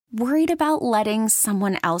Worried about letting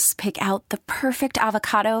someone else pick out the perfect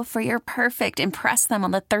avocado for your perfect impress them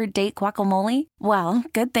on the third date guacamole? Well,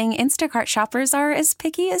 good thing Instacart shoppers are as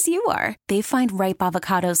picky as you are. They find ripe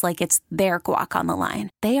avocados like it's their guac on the line.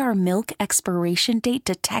 They are milk expiration date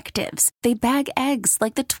detectives. They bag eggs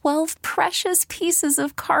like the 12 precious pieces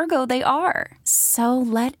of cargo they are. So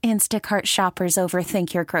let Instacart shoppers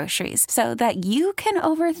overthink your groceries so that you can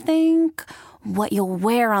overthink what you'll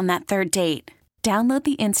wear on that third date. Download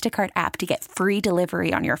the Instacart app to get free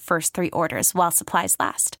delivery on your first 3 orders while supplies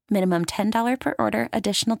last. Minimum $10 per order.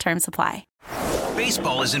 Additional terms apply.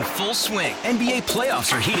 Baseball is in full swing. NBA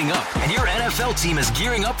playoffs are heating up, and your NFL team is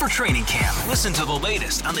gearing up for training camp. Listen to the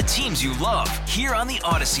latest on the teams you love here on the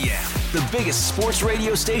Odyssey app. The biggest sports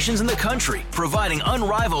radio stations in the country, providing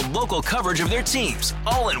unrivaled local coverage of their teams,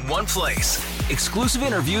 all in one place. Exclusive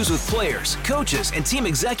interviews with players, coaches, and team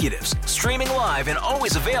executives, streaming live and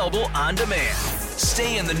always available on demand.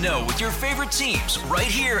 Stay in the know with your favorite teams right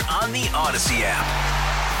here on the Odyssey app.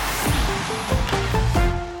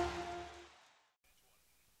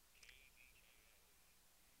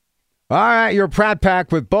 All right, your Pratt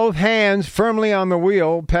Pack with both hands firmly on the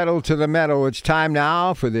wheel, pedal to the metal. It's time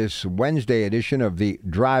now for this Wednesday edition of the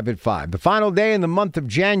Drive at 5, the final day in the month of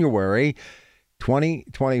January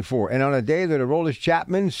 2024. And on a day that Aroldis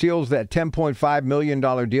Chapman seals that $10.5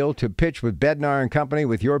 million deal to pitch with Bednar and Company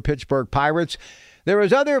with your Pittsburgh Pirates, there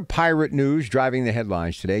is other Pirate news driving the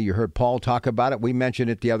headlines today. You heard Paul talk about it. We mentioned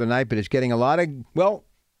it the other night, but it's getting a lot of,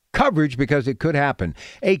 coverage because it could happen.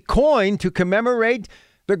 A coin to commemorate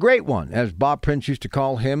the great one, as Bob Prince used to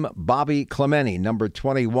call him, Bobby Clemente, number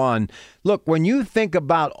 21. Look, when you think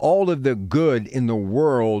about all of the good in the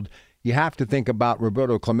world, you have to think about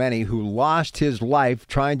Roberto Clemente, who lost his life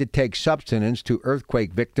trying to take sustenance to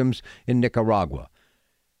earthquake victims in Nicaragua.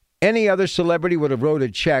 Any other celebrity would have wrote a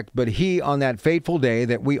check, but he, on that fateful day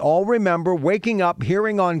that we all remember waking up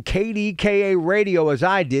hearing on KDKA radio, as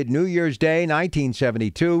I did, New Year's Day,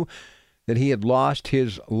 1972, that he had lost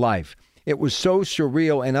his life. It was so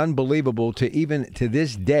surreal and unbelievable even to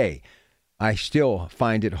this day. I still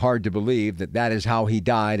find it hard to believe that is how he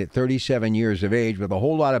died at 37 years of age with a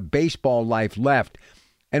whole lot of baseball life left.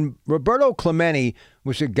 And Roberto Clemente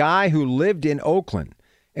was a guy who lived in Oakland.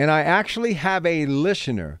 And I actually have a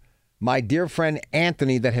listener, my dear friend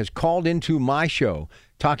Anthony, that has called into my show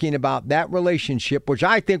talking about that relationship, which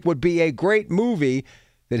I think would be a great movie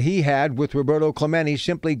that he had with Roberto Clemente,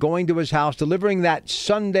 simply going to his house, delivering that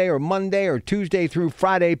Sunday or Monday or Tuesday through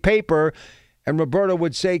Friday paper, and Roberto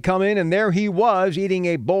would say, come in, and there he was eating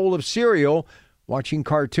a bowl of cereal, watching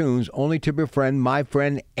cartoons, only to befriend my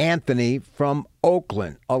friend Anthony from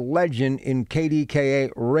Oakland, a legend in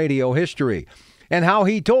KDKA radio history, and how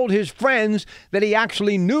he told his friends that he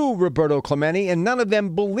actually knew Roberto Clemente, and none of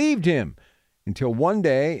them believed him, until one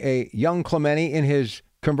day a young Clemente in his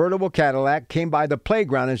convertible Cadillac came by the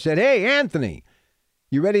playground and said, hey, Anthony,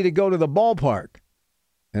 you ready to go to the ballpark?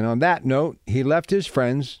 And on that note, he left his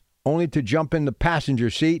friends only to jump in the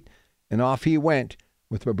passenger seat, and off he went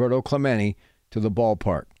with Roberto Clemente to the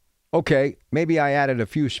ballpark. Okay, maybe I added a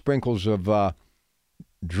few sprinkles of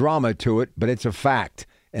drama to it, but it's a fact.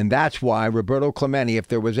 And that's why Roberto Clemente, if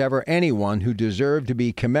there was ever anyone who deserved to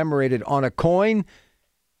be commemorated on a coin,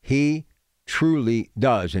 he truly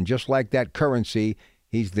does. And just like that currency,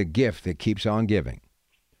 he's the gift that keeps on giving.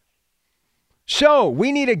 So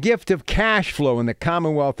we need a gift of cash flow in the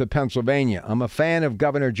Commonwealth of Pennsylvania. I'm a fan of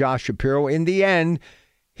Governor Josh Shapiro. In the end,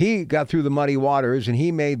 he got through the muddy waters, and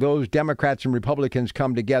he made those Democrats and Republicans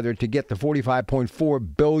come together to get the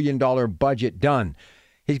 $45.4 billion budget done.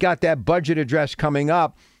 He's got that budget address coming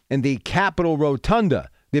up in the Capitol Rotunda,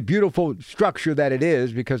 the beautiful structure that it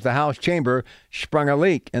is, because the House chamber sprung a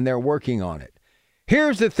leak, and they're working on it.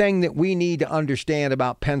 Here's the thing that we need to understand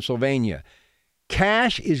about Pennsylvania.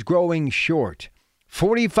 Cash is growing short.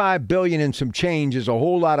 $45 billion and some change is a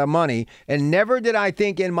whole lot of money, and never did I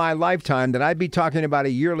think in my lifetime that I'd be talking about a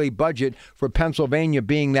yearly budget for Pennsylvania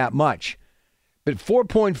being that much. But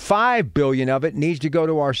 $4.5 billion of it needs to go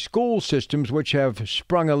to our school systems, which have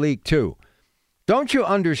sprung a leak too. Don't you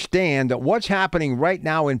understand that what's happening right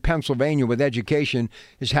now in Pennsylvania with education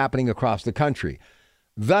is happening across the country?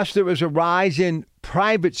 Thus, there is a rise in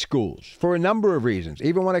private schools for a number of reasons,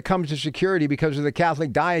 even when it comes to security, because of the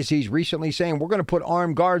Catholic Diocese recently saying we're going to put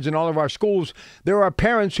armed guards in all of our schools. There are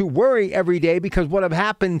parents who worry every day because what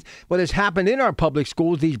has happened in our public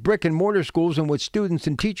schools, these brick and mortar schools in which students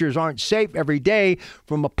and teachers aren't safe every day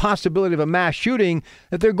from a possibility of a mass shooting,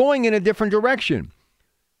 that they're going in a different direction.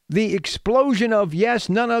 The explosion of, yes,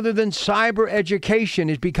 none other than cyber education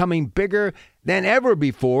is becoming bigger than ever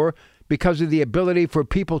before, because of the ability for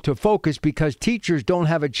people to focus, because teachers don't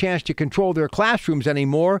have a chance to control their classrooms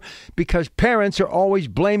anymore, because parents are always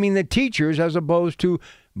blaming the teachers as opposed to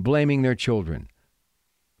blaming their children.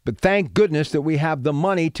 But thank goodness that we have the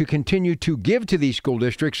money to continue to give to these school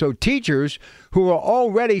districts, so teachers who are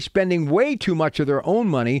already spending way too much of their own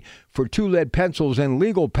money for 2 lead pencils and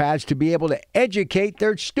legal pads to be able to educate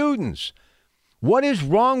their students. What is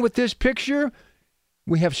wrong with this picture?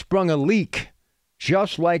 We have sprung a leak,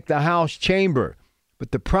 just like the House chamber.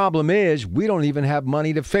 But the problem is we don't even have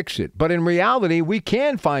money to fix it. But in reality, we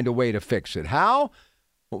can find a way to fix it. How?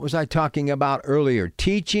 What was I talking about earlier?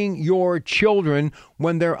 Teaching your children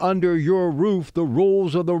when they're under your roof the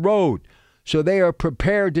rules of the road, so they are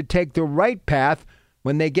prepared to take the right path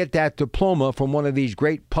when they get that diploma from one of these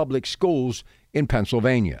great public schools in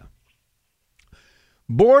Pennsylvania.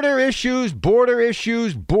 Border issues, border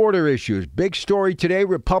issues, border issues. Big story today.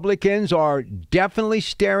 Republicans are definitely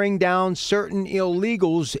staring down certain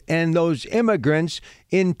illegals and those immigrants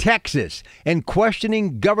in Texas and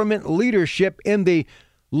questioning government leadership in the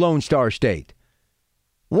Lone Star State.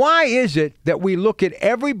 Why is it that we look at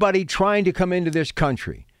everybody trying to come into this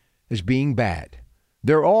country as being bad?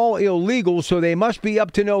 They're all illegal, so they must be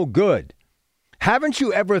up to no good. Haven't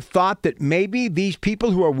you ever thought that maybe these people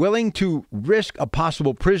who are willing to risk a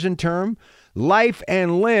possible prison term, life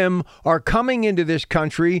and limb, are coming into this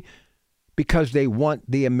country because they want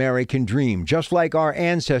the American dream, just like our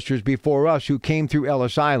ancestors before us who came through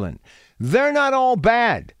Ellis Island? They're not all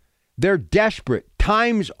bad. They're desperate.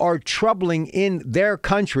 Times are troubling in their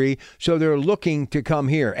country, so they're looking to come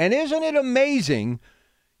here. And isn't it amazing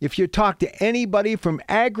if you talk to anybody from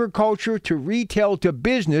agriculture to retail to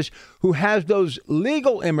business who has those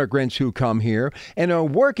legal immigrants who come here and are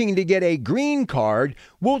working to get a green card,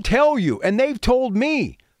 will tell you, and they've told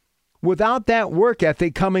me, without that work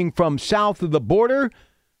ethic coming from south of the border,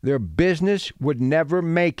 their business would never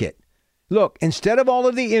make it. Look, instead of all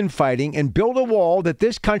of the infighting and build a wall that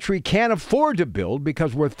this country can't afford to build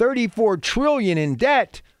because we're $34 trillion in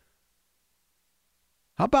debt,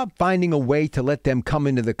 how about finding a way to let them come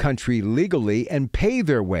into the country legally and pay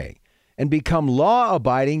their way and become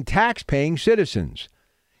law-abiding, tax-paying citizens?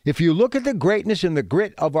 If you look at the greatness and the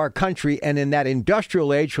grit of our country and in that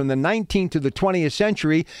industrial age from the 19th to the 20th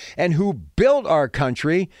century and who built our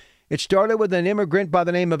country, it started with an immigrant by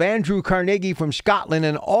the name of Andrew Carnegie from Scotland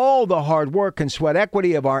and all the hard work and sweat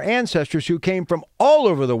equity of our ancestors who came from all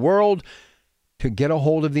over the world to get a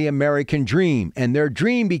hold of the American dream. And their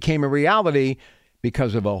dream became a reality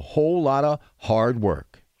because of a whole lot of hard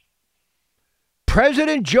work.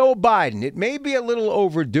 President Joe Biden, it may be a little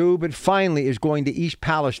overdue, but finally is going to East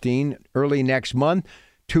Palestine early next month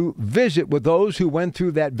to visit with those who went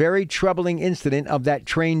through that very troubling incident of that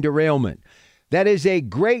train derailment. That is a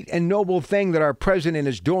great and noble thing that our president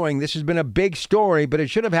is doing. This has been a big story, but it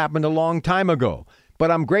should have happened a long time ago. But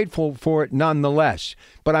I'm grateful for it nonetheless.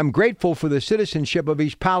 But I'm grateful for the citizenship of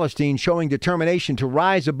East Palestine showing determination to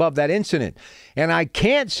rise above that incident. And I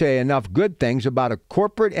can't say enough good things about a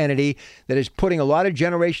corporate entity that is putting a lot of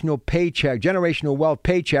generational wealth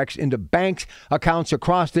paychecks into banks' accounts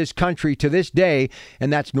across this country to this day,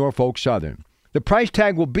 and that's Norfolk Southern. The price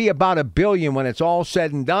tag will be about $1 billion when it's all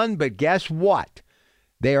said and done, but guess what?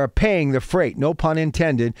 They are paying the freight, no pun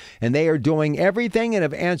intended, and they are doing everything and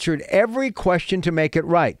have answered every question to make it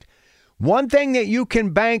right. One thing that you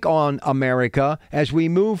can bank on, America, as we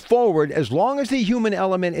move forward, as long as the human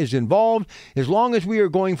element is involved, as long as we are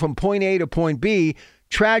going from point A to point B,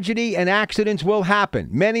 tragedy and accidents will happen.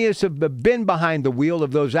 Many of us have been behind the wheel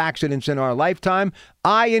of those accidents in our lifetime,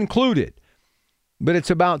 I included. But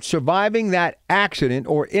it's about surviving that accident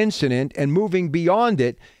or incident and moving beyond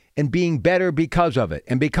it and being better because of it.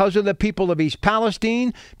 And because of the people of East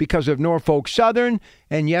Palestine, because of Norfolk Southern,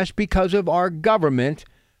 and yes, because of our government,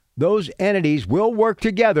 those entities will work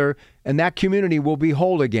together and that community will be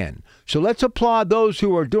whole again. So let's applaud those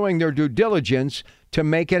who are doing their due diligence to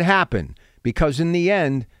make it happen, because in the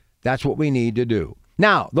end, that's what we need to do.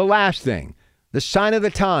 Now, the last thing. The sign of the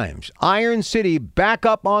times, Iron City back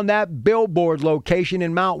up on that billboard location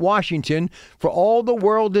in Mount Washington for all the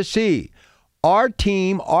world to see. Our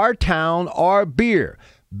team, our town, our beer,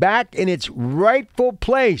 back in its rightful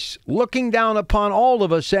place, looking down upon all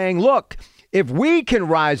of us saying, look, if we can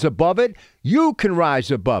rise above it, you can rise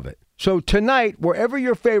above it. So tonight, wherever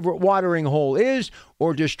your favorite watering hole is,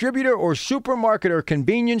 or distributor, or supermarket, or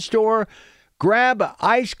convenience store, grab an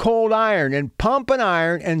ice cold iron and pump an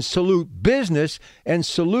iron and salute business and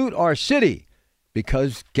salute our city.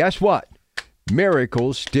 Because guess what?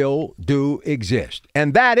 Miracles still do exist.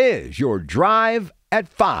 And that is your Drive at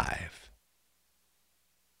 5.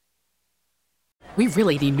 We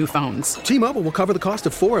really need new phones. T-Mobile will cover the cost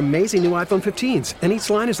of 4 amazing new iPhone 15s, and each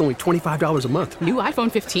line is only $25 a month. New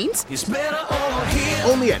iPhone 15s? It's better over here.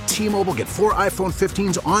 Only at T-Mobile, get 4 iPhone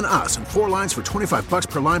 15s on us and 4 lines for $25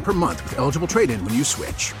 per line per month with eligible trade-in when you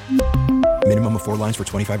switch. Minimum of 4 lines for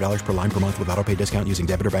 $25 per line per month with autopay discount using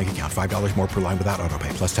debit or bank account. $5 more per line without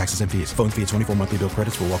autopay, plus taxes and fees. Phone fee at 24 monthly bill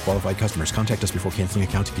credits for well-qualified customers. Contact us before canceling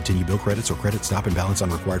account to continue bill credits or credit stop and balance on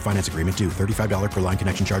required finance agreement due. $35 per line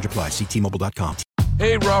connection charge applies. See T-Mobile.com.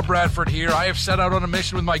 Hey, Rob Bradford here. I have set out on a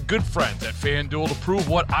mission with my good friends at FanDuel to prove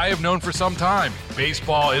what I have known for some time.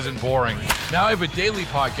 Baseball isn't boring. Now I have a daily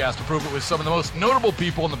podcast to prove it with some of the most notable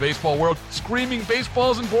people in the baseball world, screaming baseball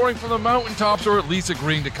isn't boring from the mountaintops, or at least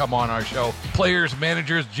agreeing to come on our show. Players,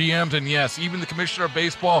 managers, GMs, and yes, even the commissioner of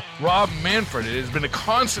baseball, Rob Manfred. It has been a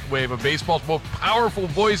constant wave of baseball's most powerful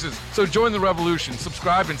voices. So join the revolution.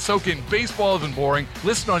 Subscribe and soak in Baseball Isn't Boring.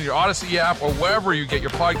 Listen on your Odyssey app or wherever you get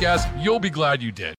your podcasts. You'll be glad you did.